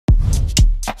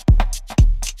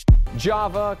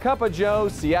Java, Cup of Joe,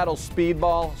 Seattle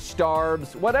Speedball,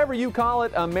 Starbs, whatever you call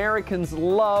it, Americans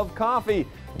love coffee.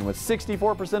 And with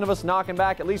 64% of us knocking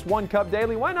back at least 1 cup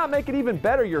daily, why not make it even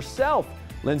better yourself?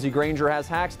 Lindsay Granger has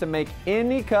hacks to make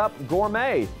any cup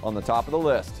gourmet on the top of the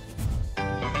list.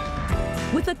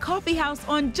 With a coffee house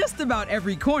on just about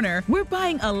every corner, we're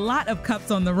buying a lot of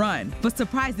cups on the run. But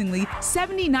surprisingly,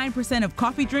 79% of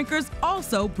coffee drinkers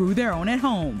also brew their own at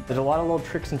home. There's a lot of little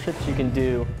tricks and tips you can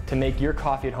do to make your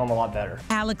coffee at home a lot better.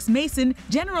 Alex Mason,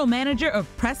 general manager of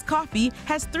Press Coffee,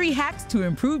 has 3 hacks to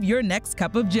improve your next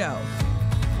cup of joe.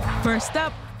 First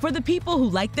up, for the people who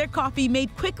like their coffee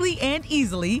made quickly and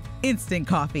easily, instant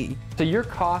coffee. So your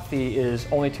coffee is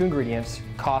only 2 ingredients,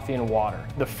 coffee and water.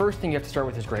 The first thing you have to start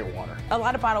with is great water. A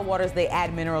lot of bottled waters, they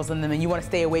add minerals in them, and you want to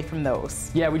stay away from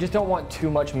those. Yeah, we just don't want too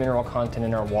much mineral content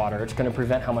in our water. It's going to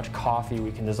prevent how much coffee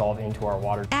we can dissolve into our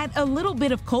water. Add a little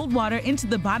bit of cold water into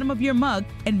the bottom of your mug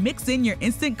and mix in your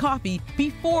instant coffee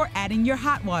before adding your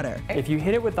hot water. If you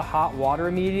hit it with the hot water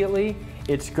immediately,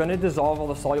 it's going to dissolve all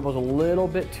the solubles a little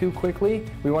bit too quickly.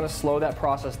 We want to slow that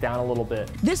process down a little bit.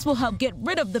 This will help get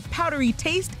rid of the powdery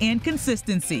taste and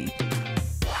consistency.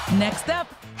 Next up,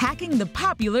 hacking the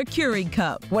popular Keurig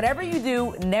cup. Whatever you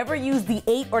do, never use the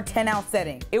 8 or 10 ounce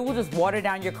setting. It will just water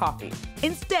down your coffee.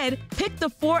 Instead, pick the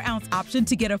 4-ounce option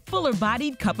to get a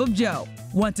fuller-bodied cup of joe.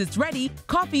 Once it's ready,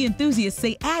 coffee enthusiasts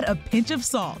say add a pinch of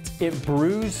salt. It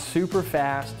brews super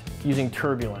fast using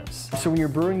turbulence. So when you're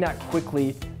brewing that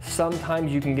quickly,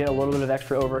 sometimes you can get a little bit of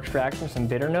extra over-extraction, some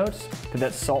bitter notes,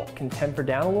 that salt can temper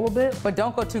down a little bit. But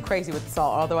don't go too crazy with the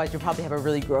salt, otherwise you'll probably have a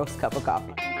really gross cup of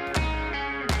coffee.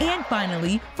 And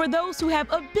finally, for those who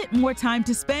have a bit more time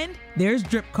to spend, there's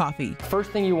drip coffee.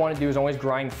 First thing you want to do is always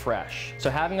grind fresh.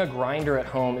 So having a grinder at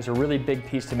home is a really big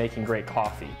piece to making great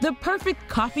coffee. The perfect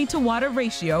coffee to water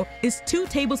ratio is 2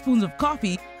 tablespoons of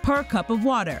coffee per cup of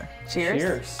water. Cheers.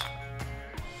 Cheers.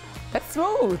 That's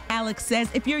smooth. Alex says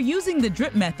if you're using the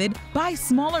drip method, buy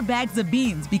smaller bags of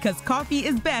beans because coffee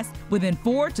is best within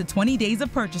 4 to 20 days of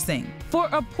purchasing. For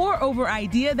a pour-over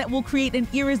idea that will create an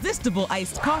irresistible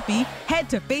iced coffee, head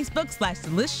to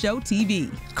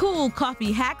Facebook/DelishShowTV. Cool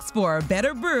coffee hacks for a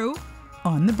better brew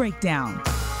on The Breakdown.